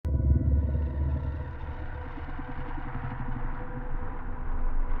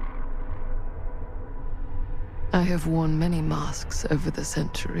I have worn many masks over the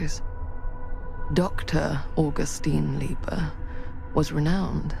centuries. Dr. Augustine Lieber was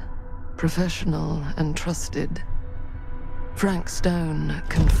renowned, professional, and trusted. Frank Stone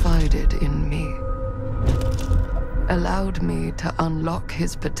confided in me, allowed me to unlock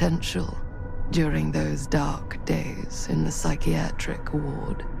his potential during those dark days in the psychiatric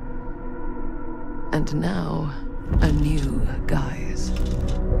ward. And now, a new guise,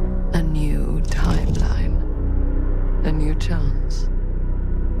 a new timeline, a new chance.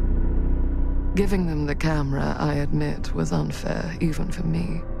 Giving them the camera, I admit, was unfair even for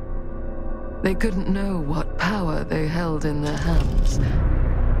me. They couldn't know what power they held in their hands,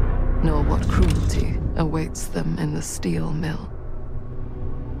 nor what cruelty awaits them in the steel mill.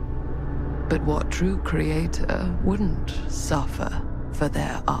 But what true creator wouldn't suffer for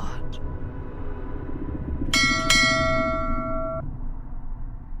their art?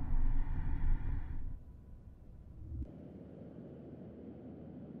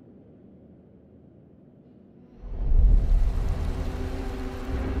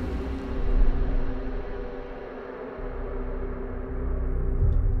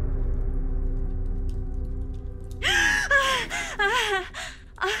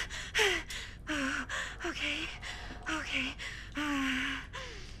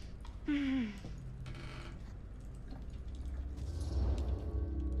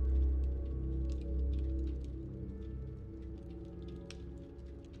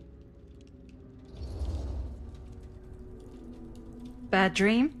 Bad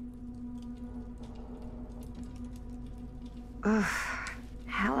dream? Ugh.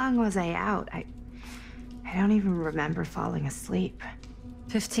 How long was I out? I don't even remember falling asleep.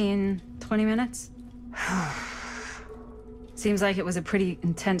 15, 20 minutes? Seems like it was a pretty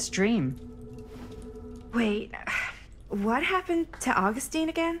intense dream. Wait, what happened to Augustine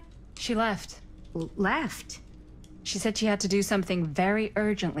again? She left. Left? She said she had to do something very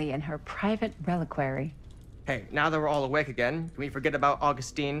urgently in her private reliquary. Hey, now that we're all awake again, can we forget about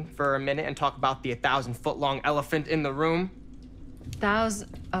Augustine for a minute and talk about the 1,000-foot-long elephant in the room? Oh.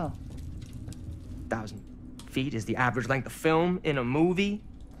 1,000 feet is the average length of film in a movie?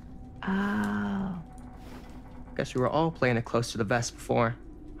 Oh. Guess we were all playing it close to the vest before,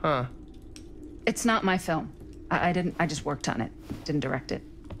 huh? It's not my film. I just worked on it, didn't direct it.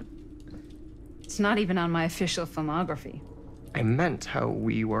 It's not even on my official filmography. I meant how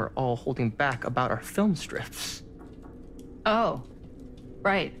we were all holding back about our film strips. Oh,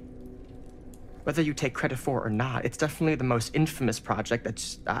 right. Whether you take credit for it or not, it's definitely the most infamous project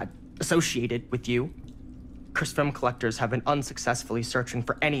that's associated with you. Cursed film collectors have been unsuccessfully searching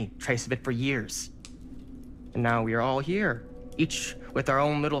for any trace of it for years. And now we are all here, each with our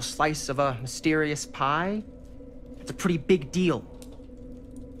own little slice of a mysterious pie. It's a pretty big deal.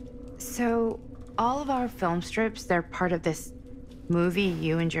 So, all of our film strips, they're part of this movie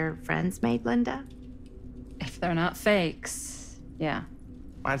you and your friends made, Linda? If they're not fakes, yeah.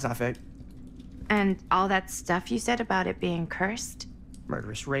 Mine's not fake. And all that stuff you said about it being cursed?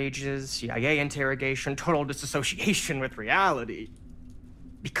 Murderous rages, CIA interrogation, total disassociation with reality.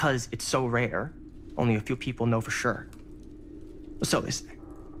 Because it's so rare, only a few people know for sure. So they say.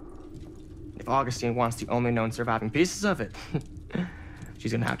 If Augustine wants the only known surviving pieces of it,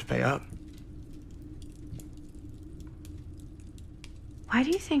 she's gonna have to pay up. Why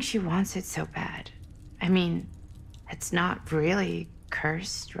do you think she wants it so bad? I mean, it's not really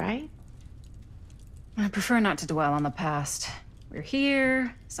cursed, right? I prefer not to dwell on the past. We're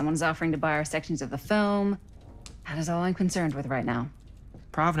here, someone's offering to buy our sections of the film. That is all I'm concerned with right now.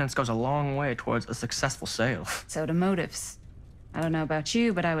 Providence goes a long way towards a successful sale. So do motives. I don't know about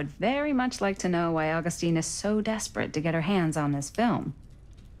you, but I would very much like to know why Augustine is so desperate to get her hands on this film.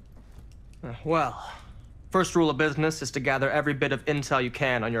 Well, first rule of business is to gather every bit of intel you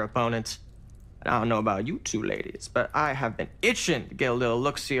can on your opponent. And I don't know about you two ladies, but I have been itching to get a little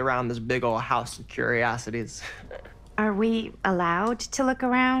look-see around this big old house of curiosities. Are we allowed to look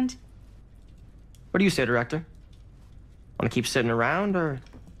around? What do you say, director? Want to keep sitting around, or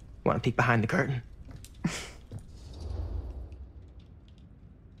want to peek behind the curtain?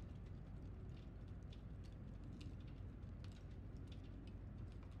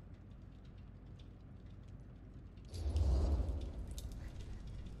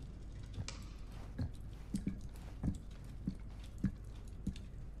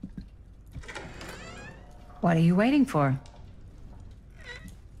 What are you waiting for?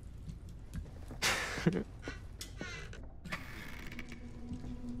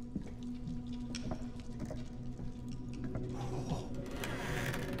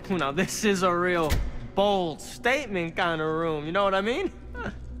 Now this is a real bold statement kind of room, you know what I mean?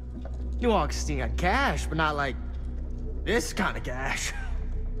 New Augustine got cash, but not like This kind of cash.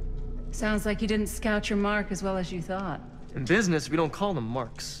 Sounds like you didn't scout your mark as well as you thought. In business, we don't call them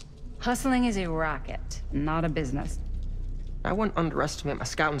marks. Hustling is a racket, not a business. I wouldn't underestimate my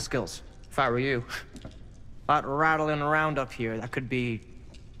scouting skills, if I were you. A lot rattling around up here that could be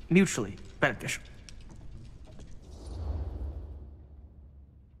mutually beneficial.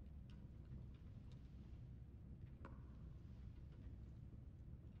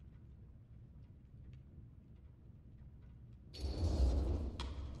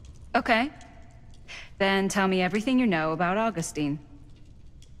 Okay. Then tell me everything you know about Augustine.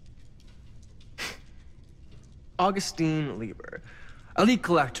 Augustine Lieber, elite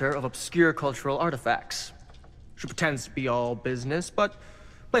collector of obscure cultural artifacts. She pretends to be all business, but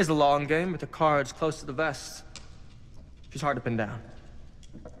plays the long game with the cards close to the vest. She's hard to pin down.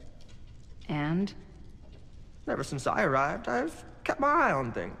 And? Ever since I arrived, I've kept my eye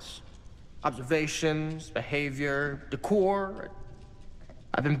on things. Observations, behavior, decor.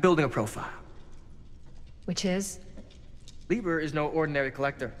 I've been building a profile. Which is? Lieber is no ordinary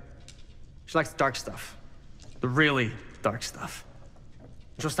collector. She likes the dark stuff. The really dark stuff.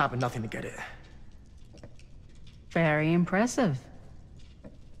 She'll stop at nothing to get it. Very impressive.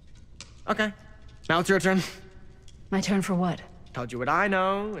 Okay, now it's your turn. My turn for what? Told you what I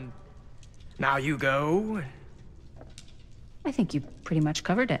know, and now you go. I think you pretty much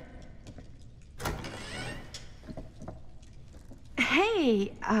covered it.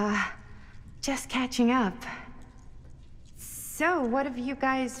 Hey, just catching up. So, what have you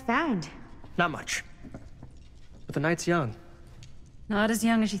guys found? Not much. But the night's young. Not as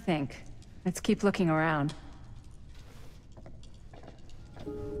young as you think. Let's keep looking around.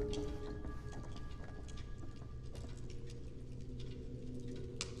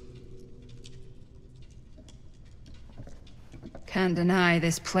 Can't deny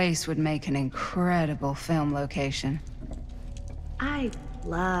this place would make an incredible film location. I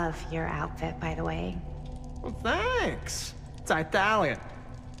love your outfit, by the way. Well, thanks. It's Italian.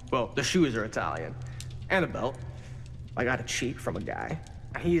 Well, the shoes are Italian. And a belt. I got a cheap from a guy.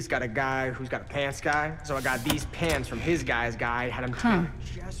 He's got a guy who's got a pants guy, so I got these pants from his guy's guy, had him turned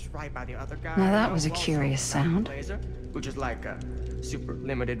just right by the other guy. Now that was a curious sound. Blazer, which is like a super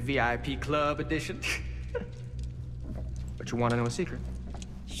limited VIP club edition. But you want to know a secret?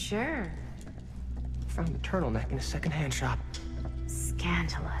 Sure. Found a turtleneck in a secondhand shop.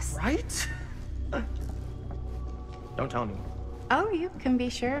 Scandalous. Right? Don't tell anyone. Oh, you can be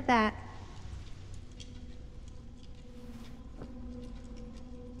sure of that.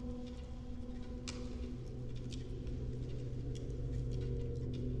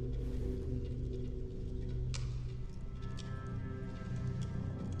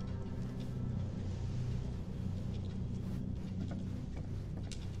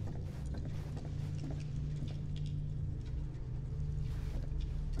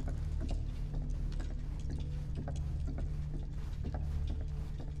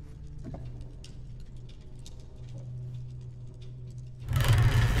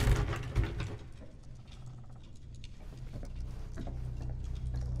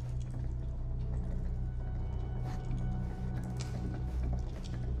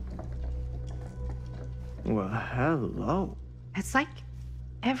 Well, hello. It's like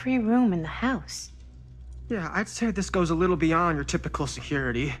every room in the house. Yeah, I'd say this goes a little beyond your typical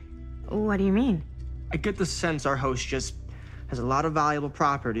security. What do you mean? I get the sense our host just has a lot of valuable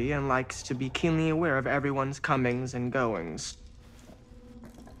property and likes to be keenly aware of everyone's comings and goings.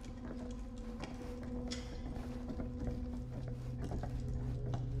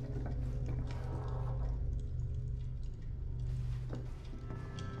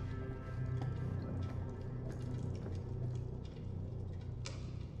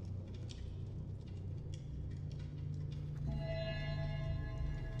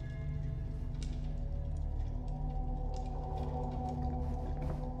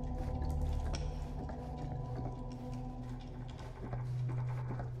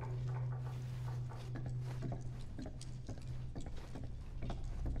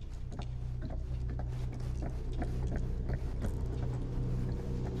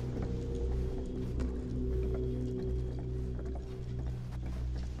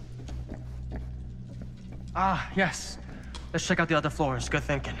 Ah, yes. Let's check out the other floors. Good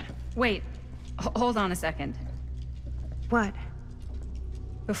thinking. Wait, hold on a second. What?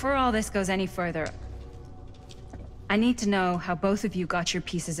 Before all this goes any further, I need to know how both of you got your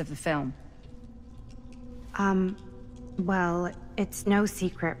pieces of the film. Well, it's no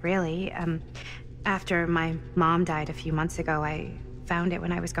secret, really. After my mom died a few months ago, I found it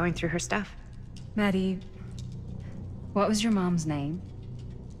when I was going through her stuff. Maddie, what was your mom's name?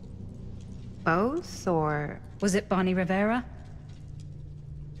 Both, or Was it Bonnie Rivera?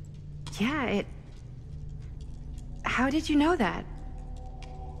 Yeah, it... How did you know that?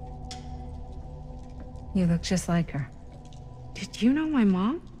 You look just like her. Did you know my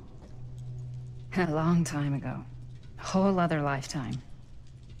mom? A long time ago. A whole other lifetime.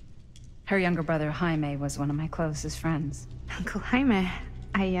 Her younger brother, Jaime, was one of my closest friends. Uncle Jaime,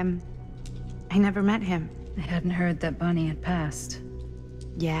 I never met him. I hadn't heard that Bonnie had passed.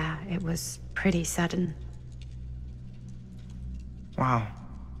 Yeah, it was pretty sudden. Wow.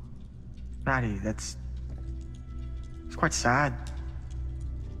 Maddie, it's quite sad.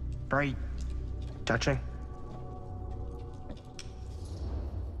 Very touching.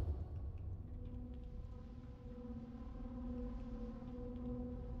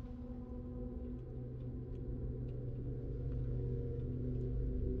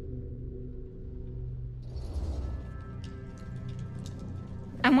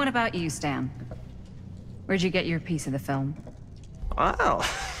 And what about you, Stan? Where'd you get your piece of the film? Well,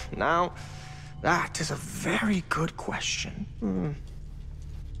 now, that is a very good question.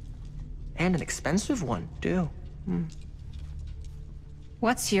 And an expensive one, too.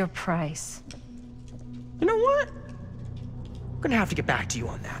 What's your price? You know what? I'm gonna have to get back to you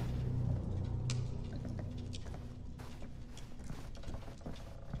on that.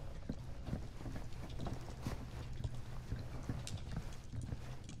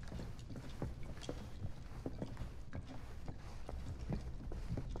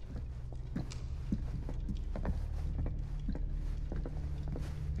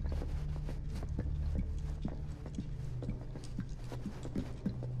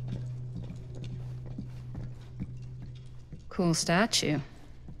 Cool statue.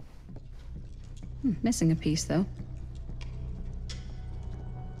 Missing a piece, though.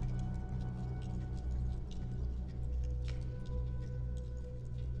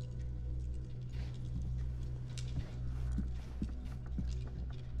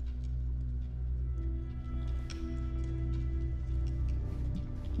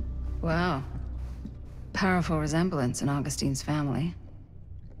 Wow. Powerful resemblance in Augustine's family.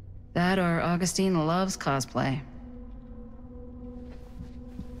 That or Augustine loves cosplay.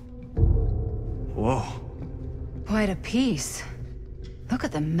 Whoa. Quite a piece. Look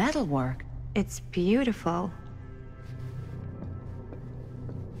at the metalwork. It's beautiful.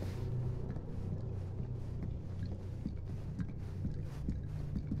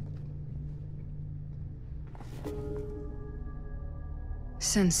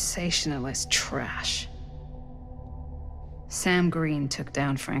 Sensationalist trash. Sam Green took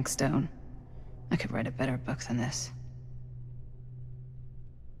down Frank Stone. I could write a better book than this.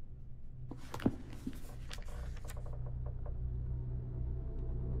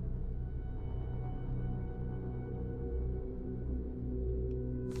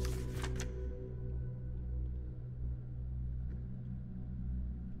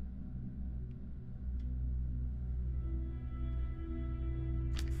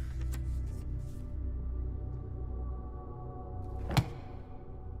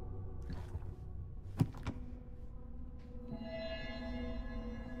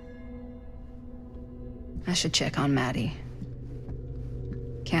 I should check on Maddie.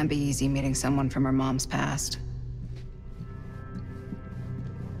 Can't be easy meeting someone from her mom's past.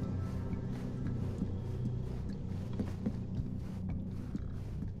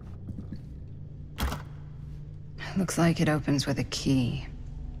 Looks like it opens with a key.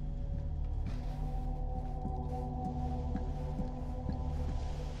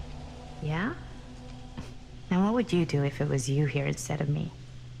 Yeah? Now what would you do if it was you here instead of me?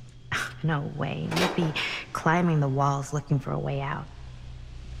 No way. You'd be climbing the walls looking for a way out.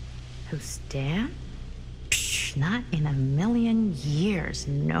 Who's Dan? Psh, not in a million years.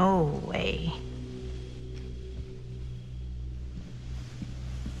 No way.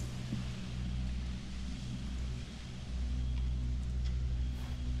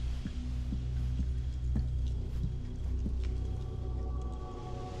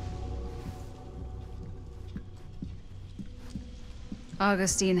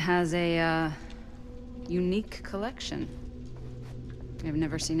 Augustine has a, unique collection. I've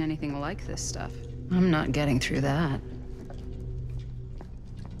never seen anything like this stuff. I'm not getting through that.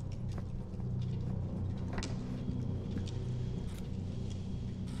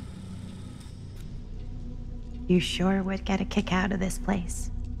 You sure would get a kick out of this place.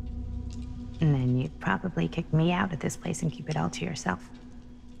 And then you'd probably kick me out of this place and keep it all to yourself.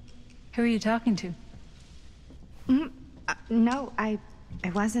 Who are you talking to? No, I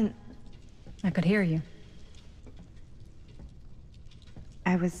wasn't. I could hear you.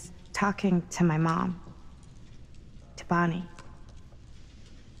 I was talking to my mom. To Bonnie.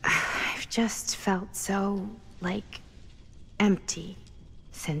 I've just felt so like, empty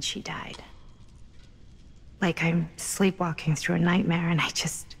since she died. Like I'm sleepwalking through a nightmare and I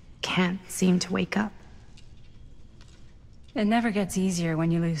just can't seem to wake up. It never gets easier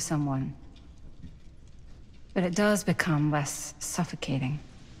when you lose someone. But it does become less suffocating.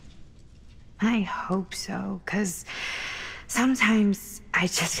 I hope so, 'cause sometimes I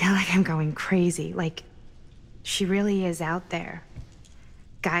just feel like I'm going crazy. Like, she really is out there,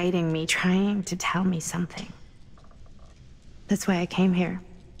 guiding me, trying to tell me something. That's why I came here.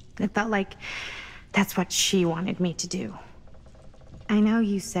 It felt like that's what she wanted me to do. I know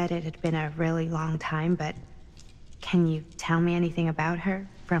you said it had been a really long time, but can you tell me anything about her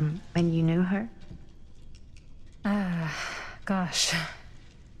from when you knew her? Gosh.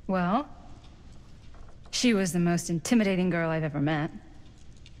 Well, she was the most intimidating girl I've ever met.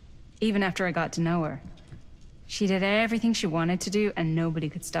 Even after I got to know her. She did everything she wanted to do, and nobody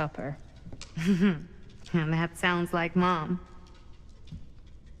could stop her. And that sounds like Mom.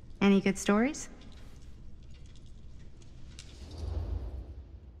 Any good stories?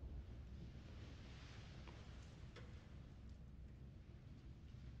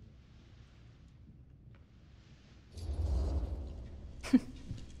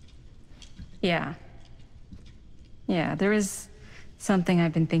 Yeah. Yeah, there is something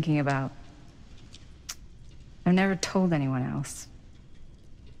I've been thinking about. I've never told anyone else.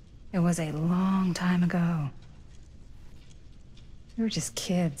 It was a long time ago. We were just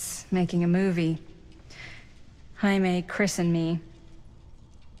kids making a movie. Jaime, Chris, and me.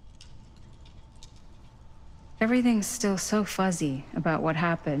 Everything's still so fuzzy about what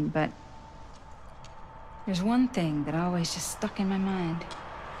happened, but there's one thing that always just stuck in my mind.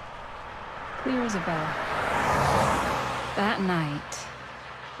 Clear as a bell. That night,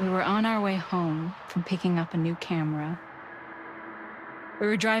 we were on our way home from picking up a new camera. We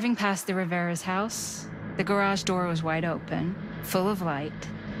were driving past the Rivera's house. The garage door was wide open, full of light.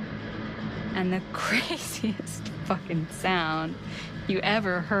 And the craziest fucking sound you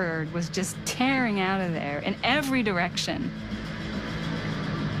ever heard was just tearing out of there in every direction.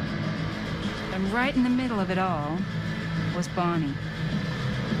 And right in the middle of it all was Bonnie.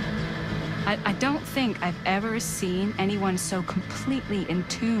 I don't think I've ever seen anyone so completely in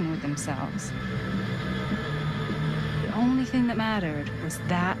tune with themselves. The only thing that mattered was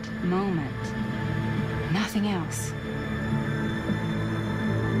that moment. Nothing else.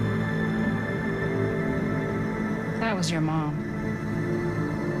 That was your mom.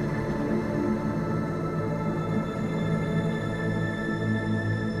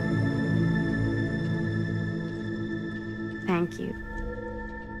 Thank you.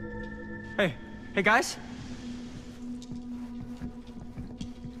 Hey guys?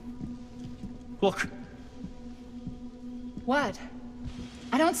 Look. What?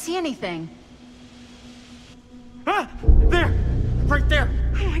 I don't see anything. Ah! There! Right there!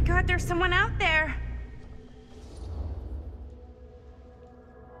 Oh my God, there's someone out there!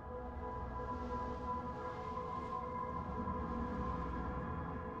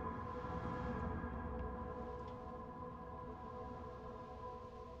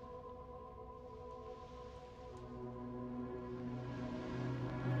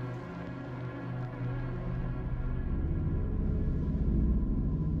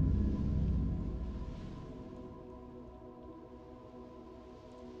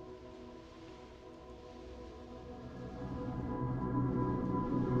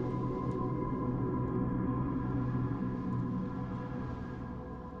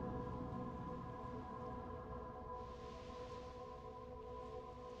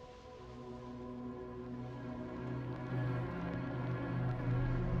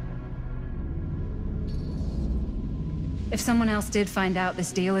 If someone else did find out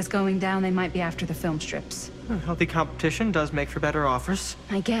this deal is going down, they might be after the film strips. Healthy competition does make for better offers.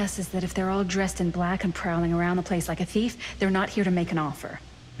 My guess is that if they're all dressed in black and prowling around the place like a thief, they're not here to make an offer.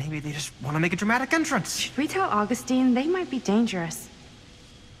 Maybe they just want to make a dramatic entrance. Should we tell Augustine? They might be dangerous.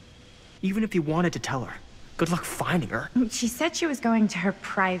 Even if you wanted to tell her, good luck finding her. She said she was going to her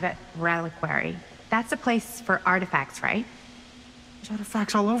private reliquary. That's a place for artifacts, right? There's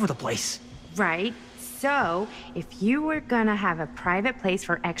artifacts all over the place. Right. So, if you were gonna have a private place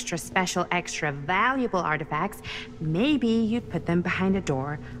for extra special, extra valuable artifacts, maybe you'd put them behind a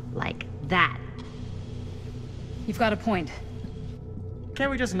door like that. You've got a point. Can't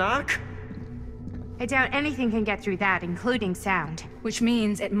we just knock? I doubt anything can get through that, including sound. Which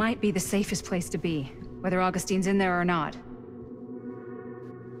means it might be the safest place to be, whether Augustine's in there or not.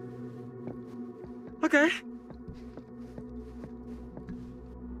 Okay.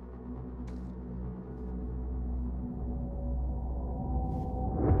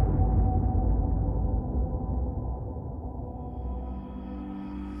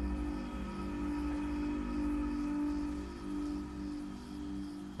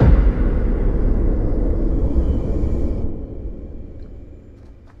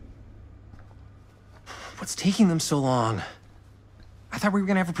 taking them so long? I thought we were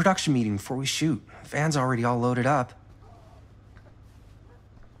gonna have a production meeting before we shoot. The van's already all loaded up.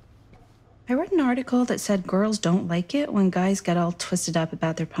 I read an article that said girls don't like it when guys get all twisted up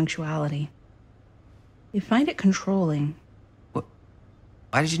about their punctuality. They find it controlling. What?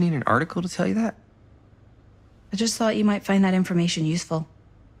 Why did you need an article to tell you that? I just thought you might find that information useful.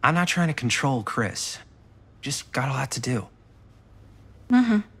 I'm not trying to control Chris. Just got a lot to do.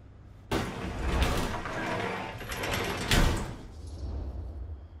 Uh-huh.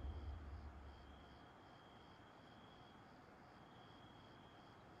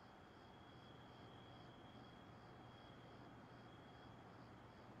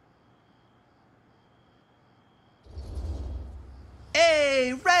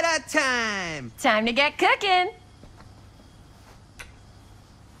 Hey, right on time! Time to get cooking.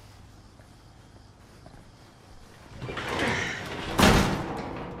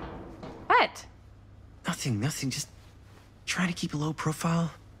 What? Nothing. Just trying to keep a low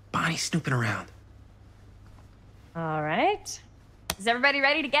profile. Bonnie snooping around. All right. Is everybody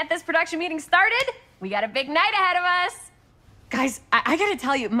ready to get this production meeting started? We got a big night ahead of us. Guys, I gotta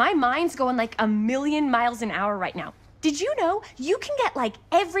tell you, my mind's going like a million miles an hour right now. Did you know you can get like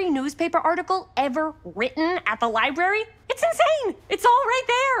every newspaper article ever written at the library? It's insane. It's all right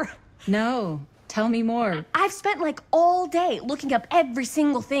there. No, tell me more. I've spent like all day looking up every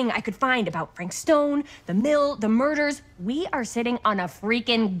single thing I could find about Frank Stone, the mill, the murders. We are sitting on a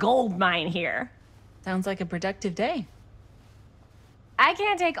freaking gold mine here. Sounds like a productive day. I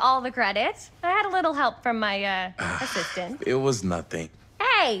can't take all the credit. I had a little help from my assistant. It was nothing.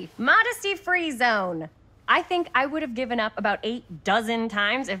 Hey, modesty-free zone. I think I would have given up about 8 dozen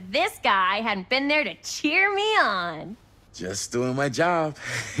times if this guy hadn't been there to cheer me on. Just doing my job.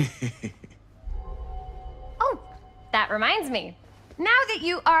 Oh, that reminds me. Now that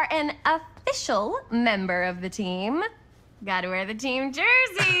you are an official member of the team, gotta wear the team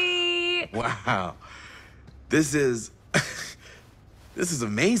jersey. Wow. This is... this is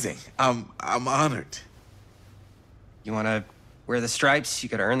amazing. I'm honored. You wanna wear the stripes? You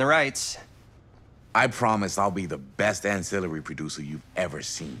gotta earn the rights. I promise I'll be the best ancillary producer you've ever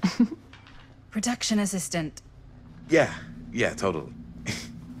seen. Production assistant. Yeah, totally.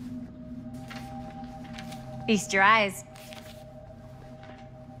 Feast your eyes.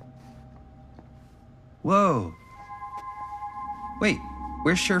 Whoa. Wait,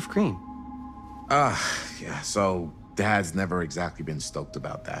 where's Sheriff Green? Yeah, so Dad's never exactly been stoked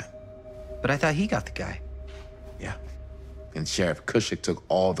about that. But I thought he got the guy. Yeah. And Sheriff Cushik took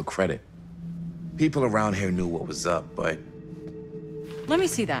all the credit. People around here knew what was up, but... Let me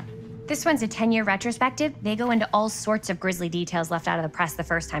see that. This one's a 10-year retrospective. They go into all sorts of grisly details left out of the press the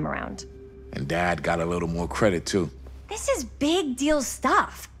first time around. And Dad got a little more credit, too. This is big deal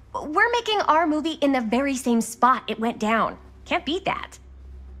stuff. We're making our movie in the very same spot it went down. Can't beat that.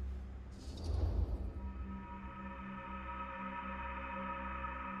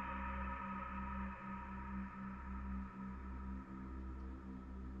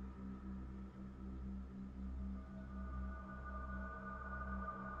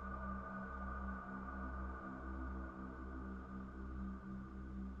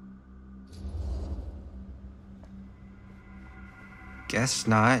 Guess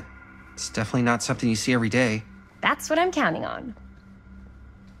not. It's definitely not something you see every day. That's what I'm counting on.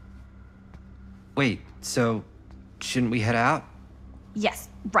 Wait, so shouldn't we head out? Yes,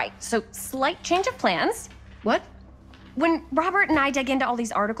 right. So, slight change of plans. What? When Robert and I dug into all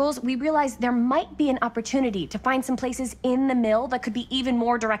these articles, we realized there might be an opportunity to find some places in the mill that could be even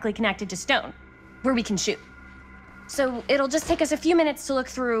more directly connected to Stone, where we can shoot. So, it'll just take us a few minutes to look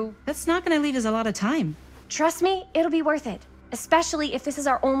through. That's not gonna leave us a lot of time. Trust me, it'll be worth it. Especially if this is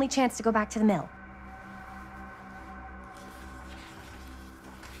our only chance to go back to the mill.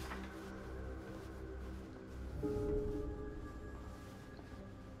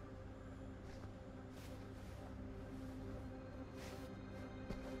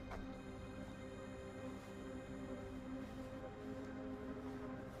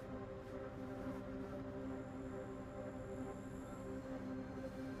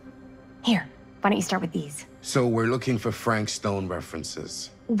 Here, why don't you start with these? So we're looking for Frank Stone references.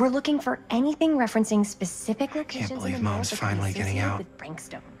 We're looking for anything referencing specific locations believe in the mill Mom's that can be finally getting associated out. with Frank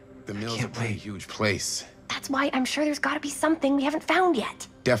Stone. The mill's a can't pretty wait. huge place. That's why I'm sure there's gotta be something we haven't found yet.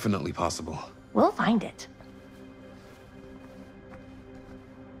 Definitely possible. We'll find it.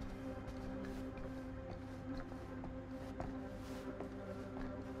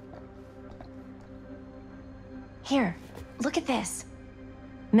 Here, look at this.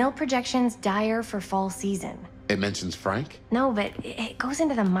 Mill projections dire for fall season. It mentions Frank? No, but it goes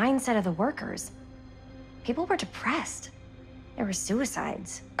into the mindset of the workers. People were depressed. There were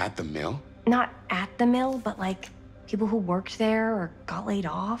suicides. At the mill? Not at the mill, but like people who worked there or got laid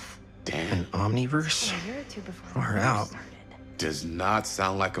off. Damn. An omniverse? A year or two before the Far war out. started. Does not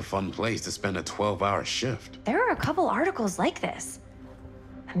sound like a fun place to spend a 12-hour shift. There are a couple articles like this.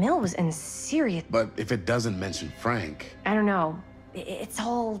 The mill was in serious... But if it doesn't mention Frank, I don't know. It's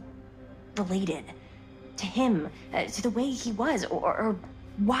all related. To him, to the way he was, or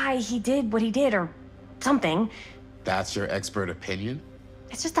why he did what he did, or something. that's your expert opinion?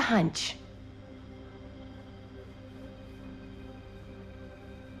 It's just a hunch.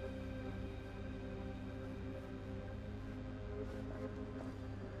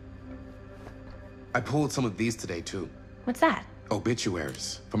 I pulled some of these today, too. What's that?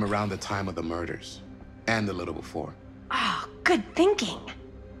 Obituaries from around the time of the murders, and a little before. Oh, good thinking.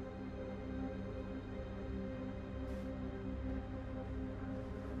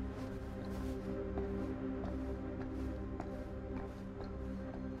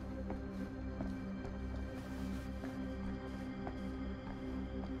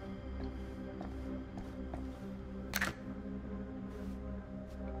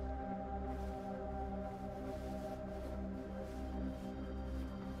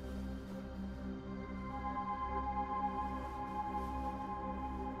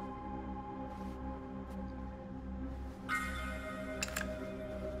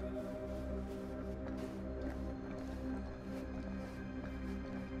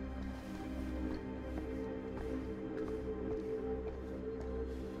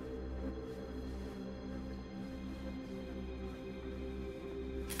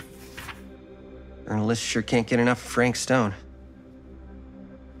 Journalists sure can't get enough of Frank Stone.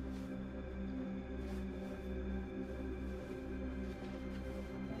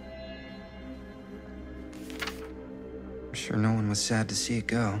 I'm sure no one was sad to see it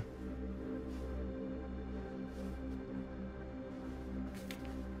go.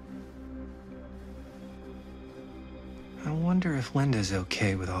 I wonder if Linda's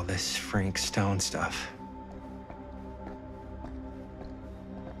okay with all this Frank Stone stuff.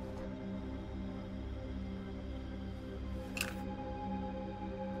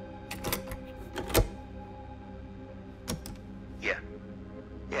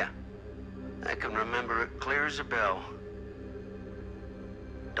 Yeah. I can remember it clear as a bell.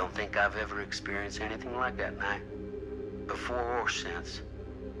 Don't think I've ever experienced anything like that night, before or since.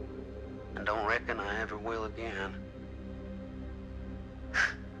 And don't reckon I ever will again.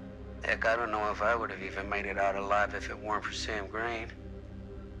 Heck, I don't know if I would have even made it out alive if it weren't for Sam Green.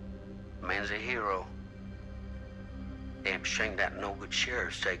 Man's a hero. Damn shame that no-good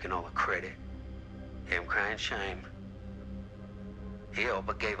sheriff's taking all the credit. Damn crying shame. He all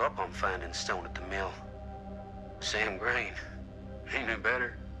but gave up on finding Stone at the mill. Sam Green, he knew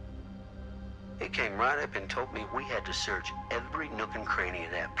better. He came right up and told me we had to search every nook and cranny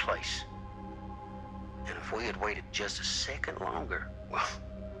of that place. And if we had waited just a second longer, well,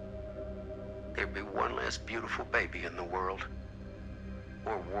 there'd be one less beautiful baby in the world.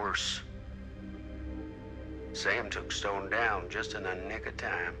 Or worse. Sam took Stone down just in the nick of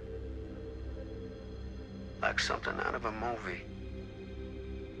time. Like something out of a movie.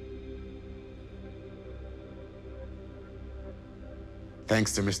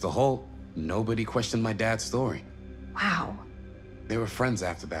 Thanks to Mr. Holt, nobody questioned my dad's story. Wow. They were friends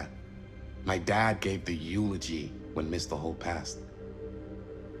after that. My dad gave the eulogy when Mr. Holt passed.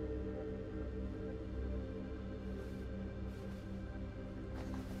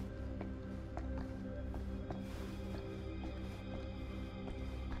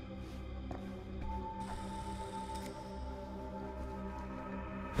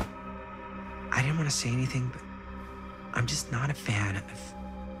 I didn't want to say anything, but I'm just not a fan of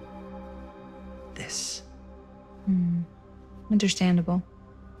this. Understandable.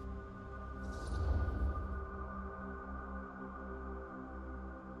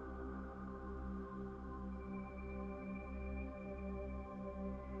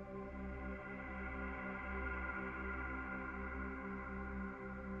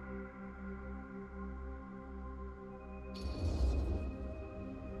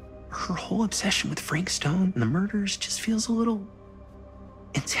 Her whole obsession with Frank Stone and the murders just feels a little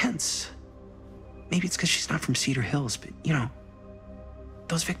intense. Maybe it's because she's not from Cedar Hills, but you know,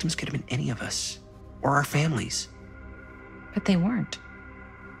 those victims could have been any of us or our families. But they weren't.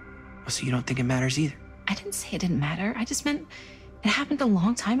 So you don't think it matters either? I didn't say it didn't matter. I just meant it happened a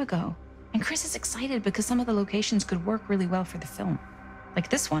long time ago. And Chris is excited because some of the locations could work really well for the film. Like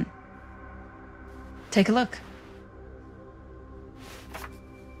this one. Take a look.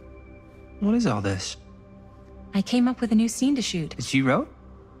 What is all this? I came up with a new scene to shoot. That you wrote?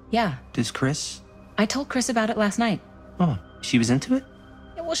 Yeah, Does Chris? I told Chris about it last night. Oh, she was into it?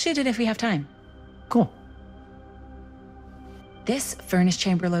 Yeah, we'll shoot it if we have time. Cool. This furnace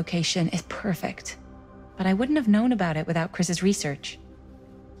chamber location is perfect, but I wouldn't have known about it without Chris's research.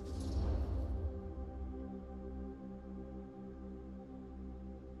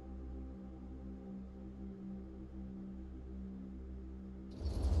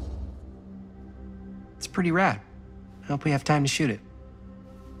 It's pretty rad. I hope we have time to shoot it.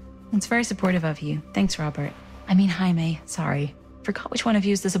 It's very supportive of you. Thanks, Robert. I mean, Jaime, sorry. Forgot which one of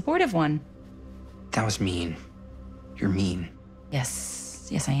you is the supportive one. That was mean. You're mean. Yes,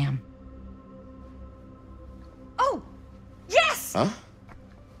 I am. Oh! Yes! Huh?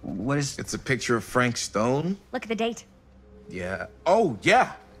 What is... It's a picture of Frank Stone? Look at the date. Yeah. Oh,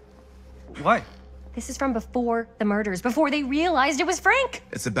 yeah. What? This is from before the murders, before they realized it was Frank.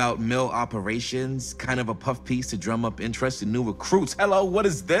 It's about mill operations, kind of a puff piece to drum up interest in new recruits. Hello, what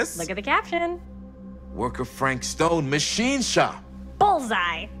is this? Look at the caption. Worker Frank Stone, machine shop.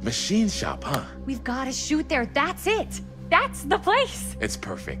 Bullseye. Machine shop, huh? We've got to shoot there. That's it. That's the place. It's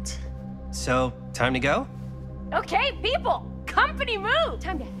perfect. So, time to go? Okay, people. Company move.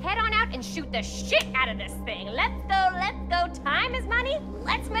 Time to head on out and shoot the shit out of this thing. Let's go, let's go. Time is money.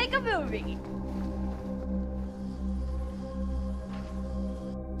 Let's make a movie.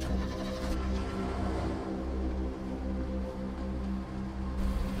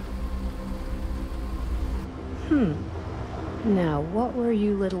 Now, what were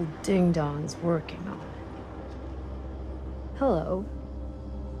you little ding-dongs working on? Hello.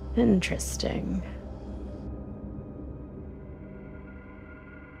 Interesting.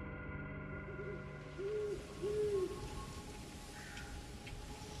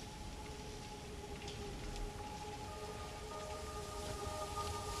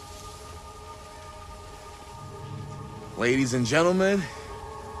 Ladies and gentlemen,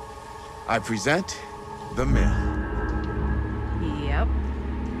 I present the mill. Yep,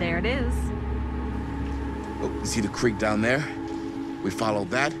 there it is. Oh, you see the creek down there? We follow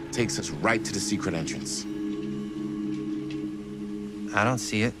that, takes us right to the secret entrance. I don't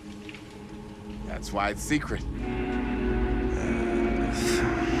see it. That's why it's secret.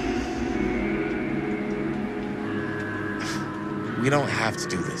 We don't have to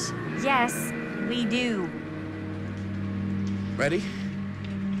do this. Yes, we do. Ready?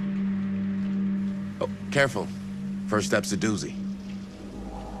 Oh, careful. First step's a doozy.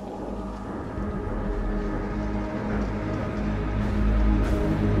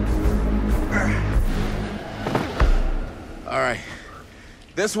 All right.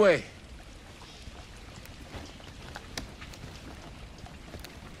 This way.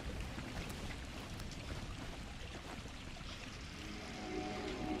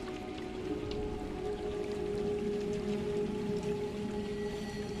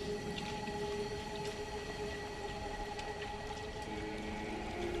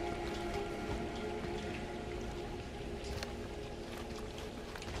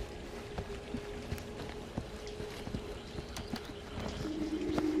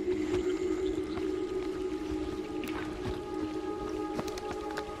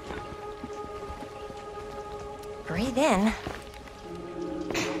 Breathe in.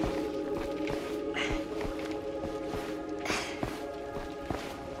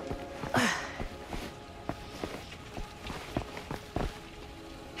 I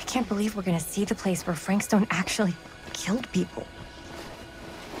can't believe we're gonna see the place where Frank Stone actually killed people.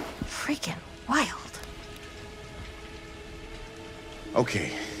 Freaking wild.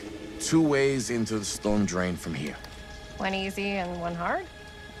 Okay. 2 ways into the storm drain from here. One easy and one hard?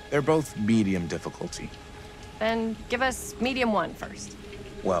 They're both medium difficulty. Then give us medium one first.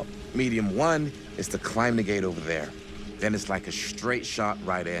 Well, medium 1 is to climb the gate over there. Then it's like a straight shot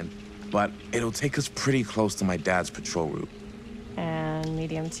right in, but it'll take us pretty close to my dad's patrol route. And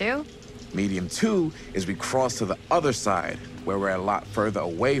medium two? Medium 2 is we cross to the other side, where we're a lot further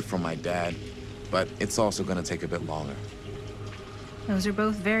away from my dad, but it's also gonna take a bit longer. Those are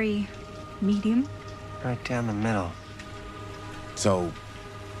both very medium. Right down the middle. So,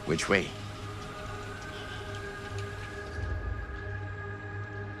 which way?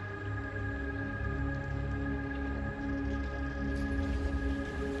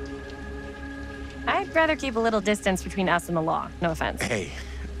 I'd rather keep a little distance between us and the law. No offense. Hey,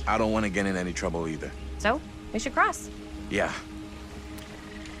 I don't want to get in any trouble either. So, we should cross. Yeah.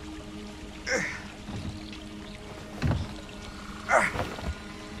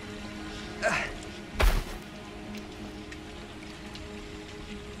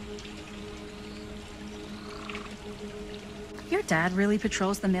 Your dad really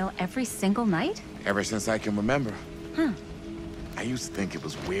patrols the mill every single night? Ever since I can remember. Huh. I used to think it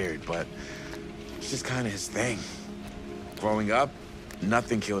was weird, but It's just kind of his thing. Growing up,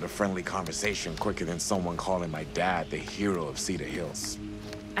 nothing killed a friendly conversation quicker than someone calling my dad the hero of Cedar Hills.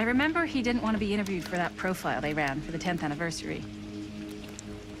 I remember he didn't want to be interviewed for that profile they ran for the 10th anniversary.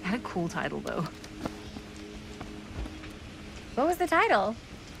 Had a cool title, though. What was the title?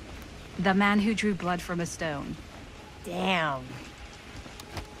 The Man Who Drew Blood from a Stone. Damn.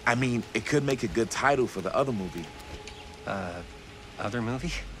 I mean, it could make a good title for the other movie. Other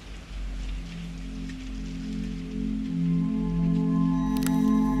movie?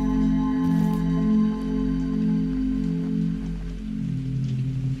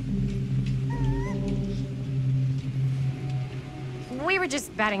 We were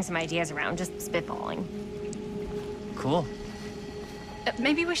just batting some ideas around, just spitballing. Cool.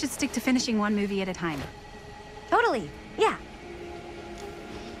 Maybe we should stick to finishing one movie at a time. Totally, yeah.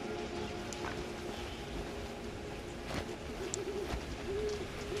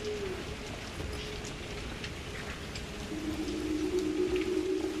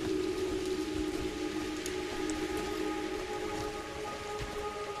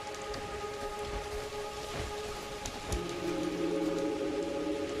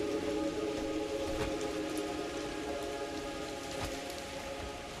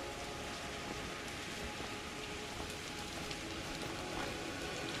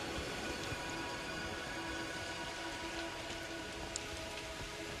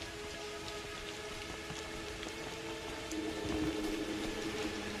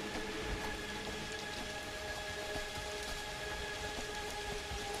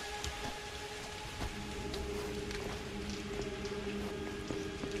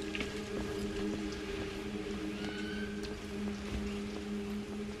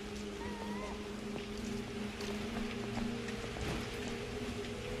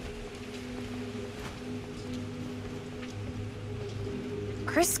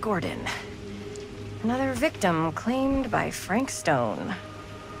 Chris Gordon. Another victim claimed by Frank Stone.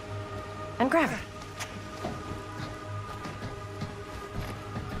 And grab it.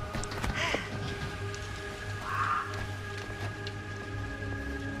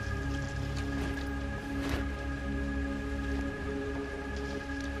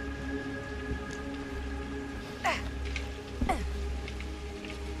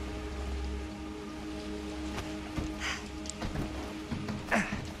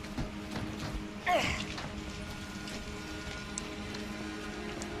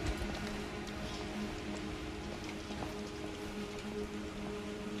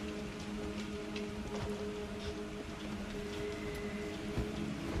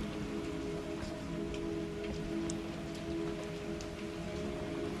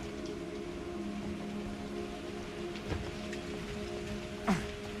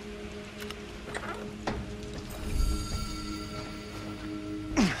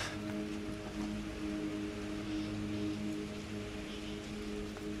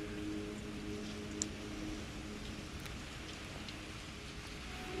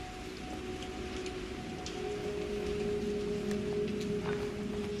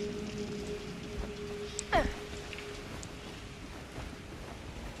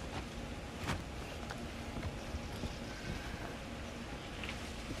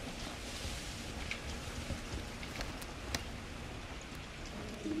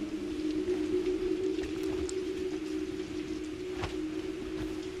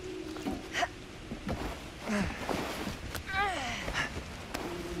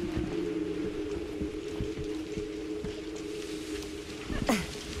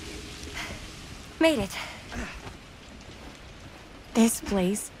 Made it. This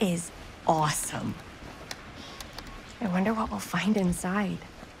place is awesome. I wonder what we'll find inside.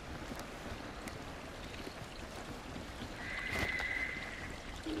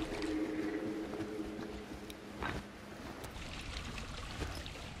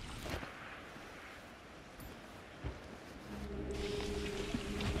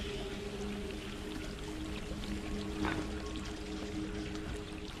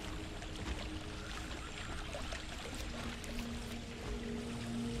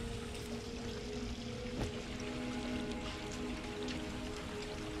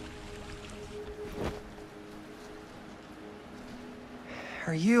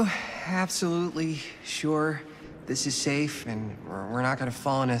 Are you absolutely sure this is safe and we're not gonna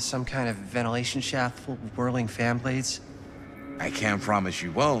fall into some kind of ventilation shaft full of whirling fan blades? I can't promise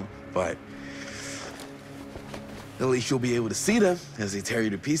you won't, but at least you'll be able to see them as they tear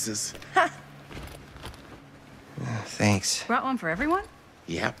you to pieces. Thanks. Brought one for everyone?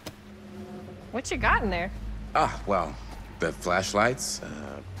 Yep. What you got in there? Ah, well, the flashlights,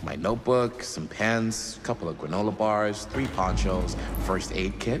 My notebook, some pens, a couple of granola bars, 3 ponchos, first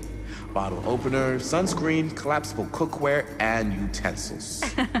aid kit, bottle opener, sunscreen, collapsible cookware, and utensils.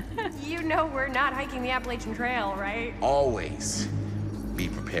 You know we're not hiking the Appalachian Trail, right? Always be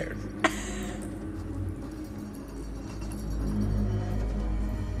prepared.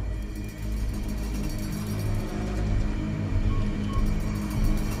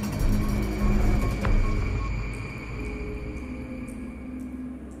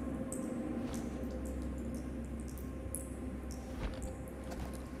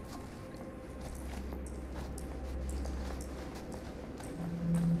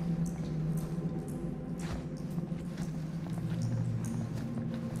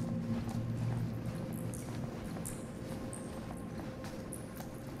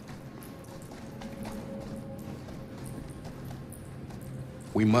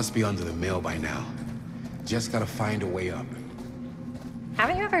 We must be under the mill by now. Just gotta find a way up.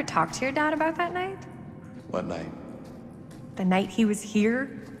 Haven't you ever talked to your dad about that night? What night? The night he was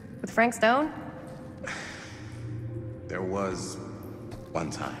here with Frank Stone? There was one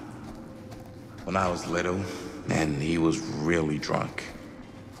time when I was little and he was really drunk.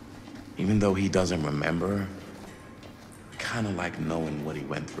 Even though he doesn't remember, I kind of like knowing what he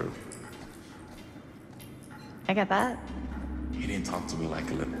went through. I get that. He didn't talk to me like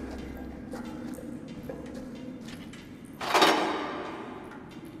a little.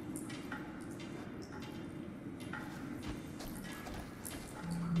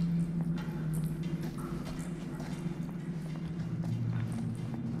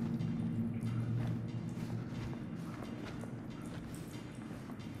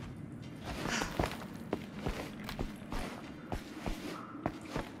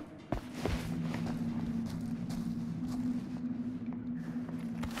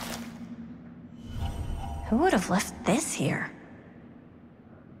 Who would have left this here?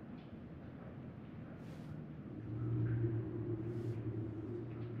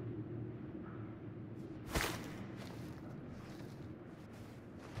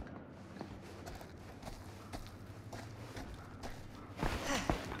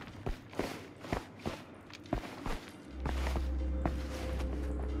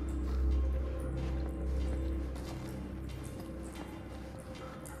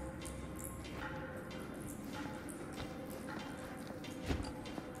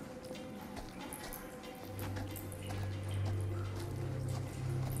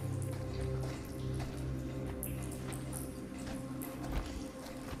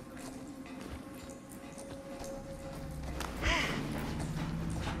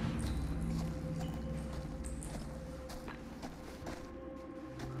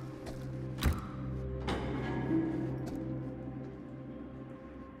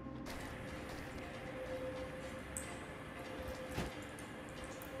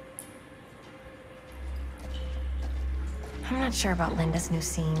 I'm not sure about Linda's new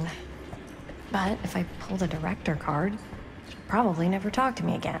scene. But if I pull the director card, she'll probably never talk to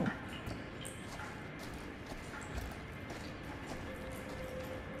me again.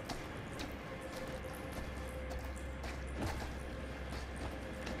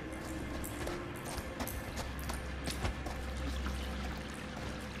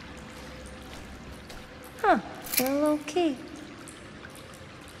 Huh, a little key.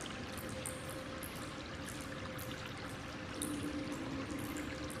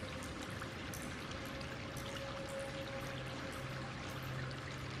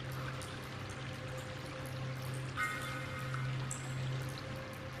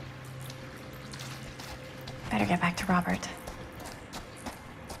 Better get back to Robert.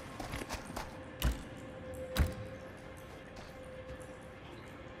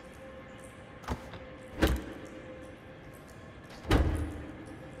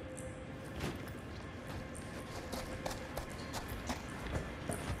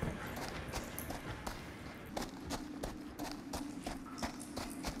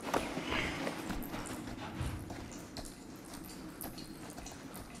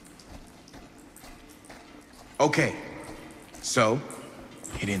 Okay, so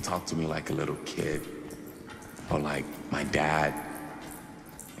he didn't talk to me like a little kid or like my dad.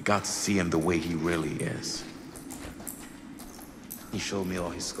 I got to see him the way he really is. He showed me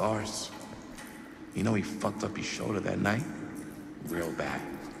all his scars. You know, he fucked up his shoulder that night real bad.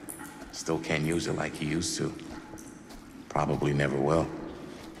 Still can't use it like he used to. Probably never will.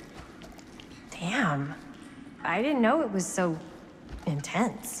 Damn. I didn't know it was so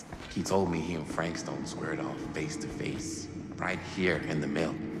intense. He told me he and Frank Stone squared off face to face, right here in the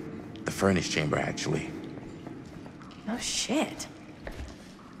mill. The furnace chamber, actually. No shit.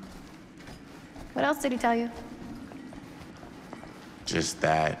 What else did he tell you? Just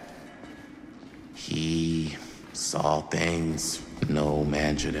that he saw things no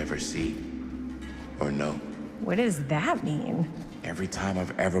man should ever see or know. What does that mean? Every time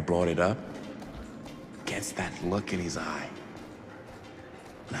I've ever brought it up, gets that look in his eye.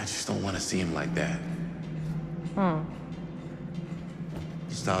 And I just don't want to see him like that. You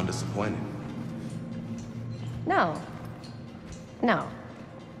sound disappointed. No. No.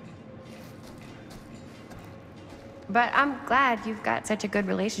 But I'm glad you've got such a good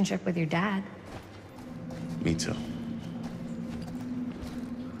relationship with your dad. Me too.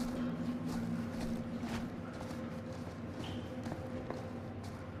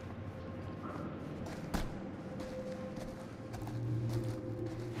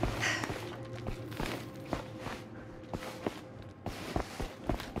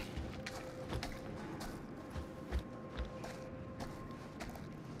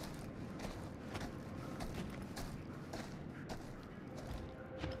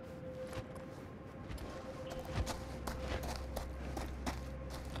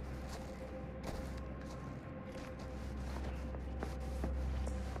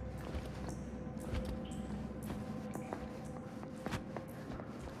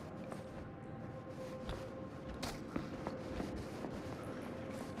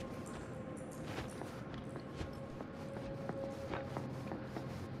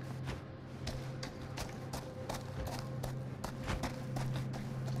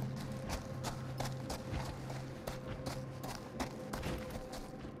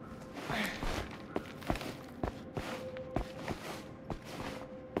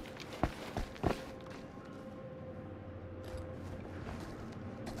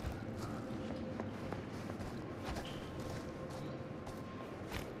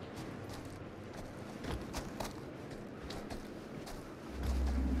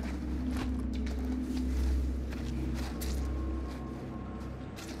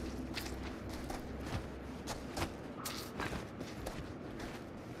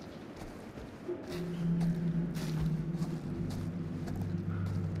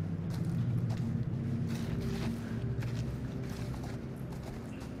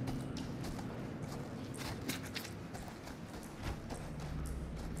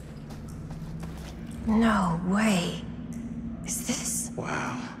 No way. Is this?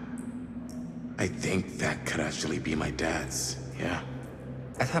 Wow. I think that could actually be my dad's, yeah.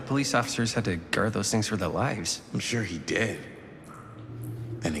 I thought police officers had to guard those things for their lives. I'm sure he did.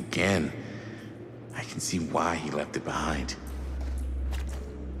 Then again, I can see why he left it behind.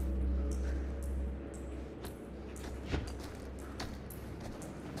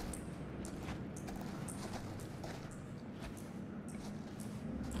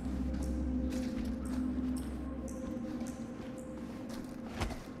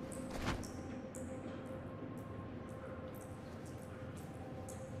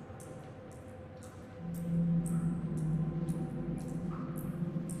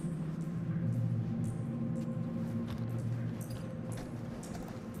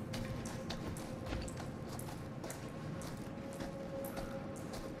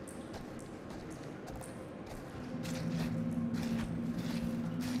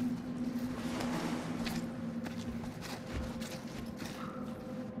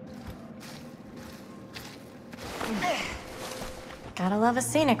 Gotta love a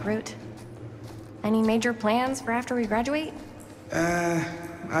scenic route. Any major plans for after we graduate?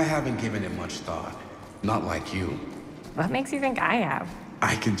 I haven't given it much thought. Not like you. What makes you think I have?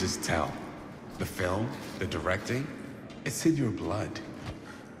 I can just tell. The film, the directing, it's in your blood.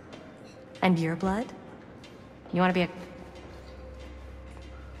 And your blood? You wanna be a...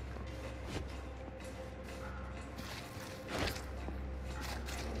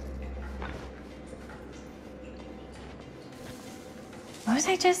 What was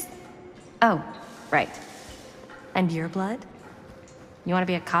I just... Oh, right. And your blood? You wanna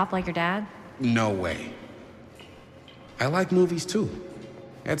be a cop like your dad? No way. I like movies too.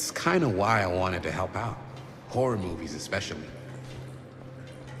 That's kind of why I wanted to help out. Horror movies especially.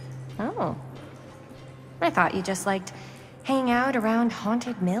 Oh. I thought you just liked hanging out around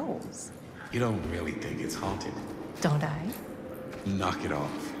haunted mills. You don't really think it's haunted. Don't I? Knock it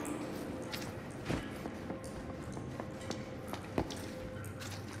off.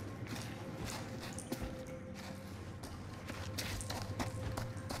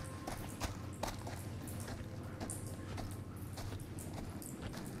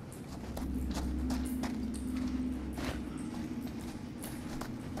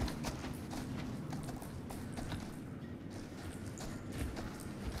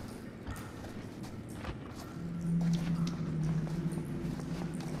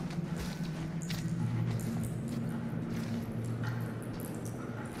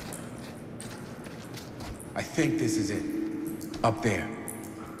 I think this is it. Up there.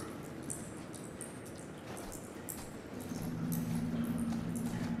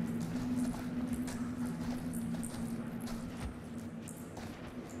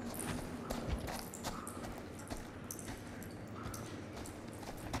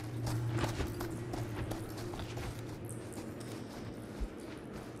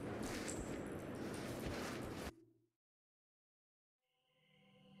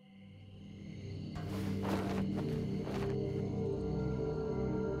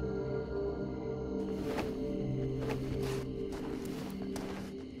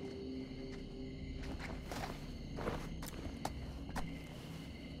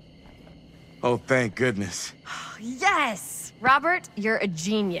 Oh, thank goodness. Yes! Robert, you're a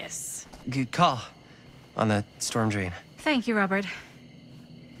genius. Good call on the storm drain. Thank you, Robert.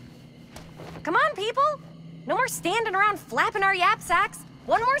 Come on, people! No more standing around flapping our yap sacks.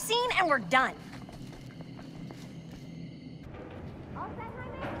 One more scene and we're done. All set,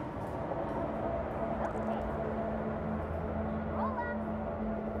 Jaime? Okay. Roll up.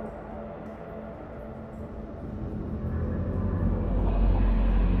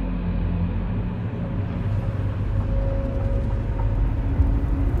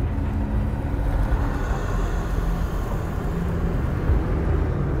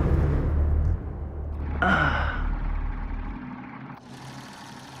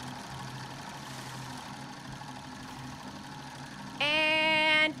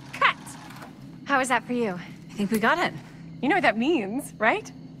 And cut! How was that for you? I think we got it. You know what that means,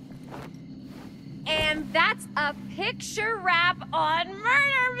 right? And that's a picture wrap on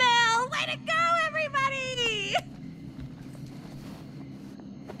Murderville! Way to go, everybody!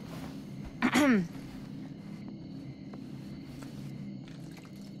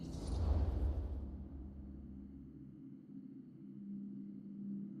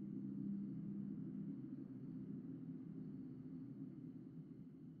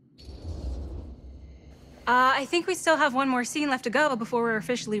 I think we still have one more scene left to go before we're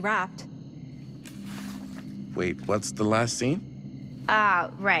officially wrapped. Wait, what's the last scene?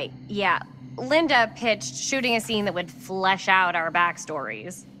 Right, yeah. Linda pitched shooting a scene that would flesh out our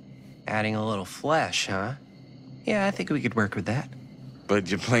backstories. Adding a little flesh, huh? Yeah, I think we could work with that. But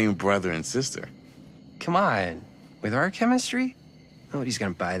you're playing brother and sister. Come on. With our chemistry? Nobody's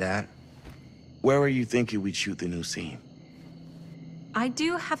gonna buy that. Where are you thinking we'd shoot the new scene? I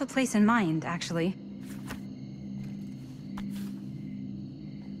do have a place in mind, actually.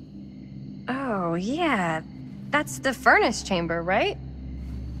 Oh, yeah. That's the furnace chamber, right?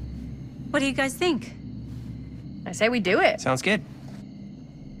 What do you guys think? I say we do it. Sounds good.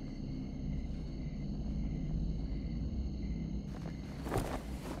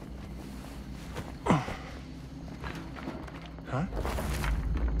 Huh?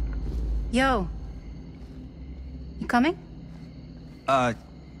 Yo. You coming?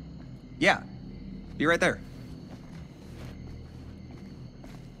 Yeah. Be right there.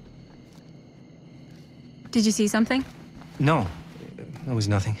 Did you see something? No, it was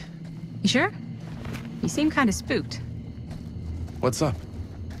nothing. You sure? You seem kind of spooked. What's up?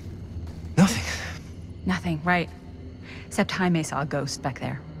 Nothing. Nothing, right. Except Jaime saw a ghost back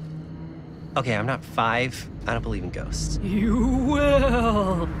there. Okay, I'm not 5. I don't believe in ghosts. You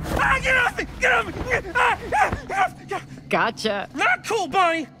will! Ah, get off me! Get off me! Get off! Gotcha. Not cool,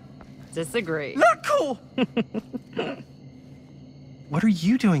 Bonnie! Disagree. Not cool! What are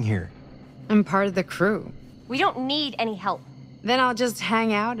you doing here? I'm part of the crew. We don't need any help. Then I'll just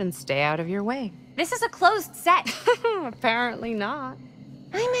hang out and stay out of your way. This is a closed set. Apparently not.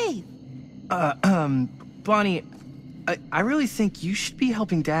 Jaime! Bonnie, I really think you should be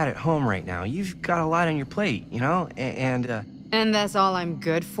helping Dad at home right now. You've got a lot on your plate, you know? And that's all I'm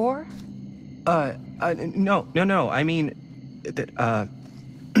good for? no. I mean, that,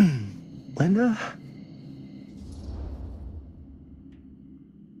 Linda?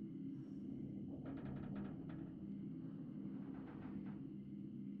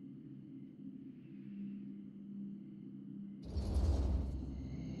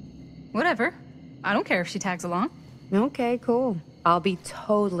 Whatever. I don't care if she tags along. Okay, cool. I'll be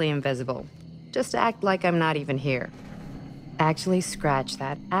totally invisible. Just act like I'm not even here. Actually, scratch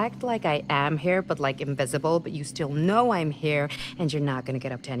that. Act like I am here, but like invisible, but you still know I'm here, and you're not gonna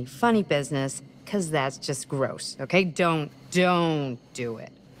get up to any funny business, because that's just gross, okay? Don't do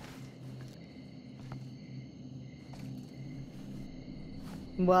it.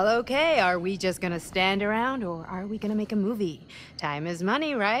 Well, okay, are we just gonna stand around, or are we gonna make a movie? Time is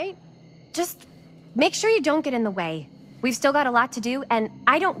money, right? Just make sure you don't get in the way. We've still got a lot to do, and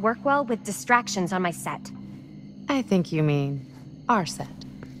I don't work well with distractions on my set. I think you mean our set.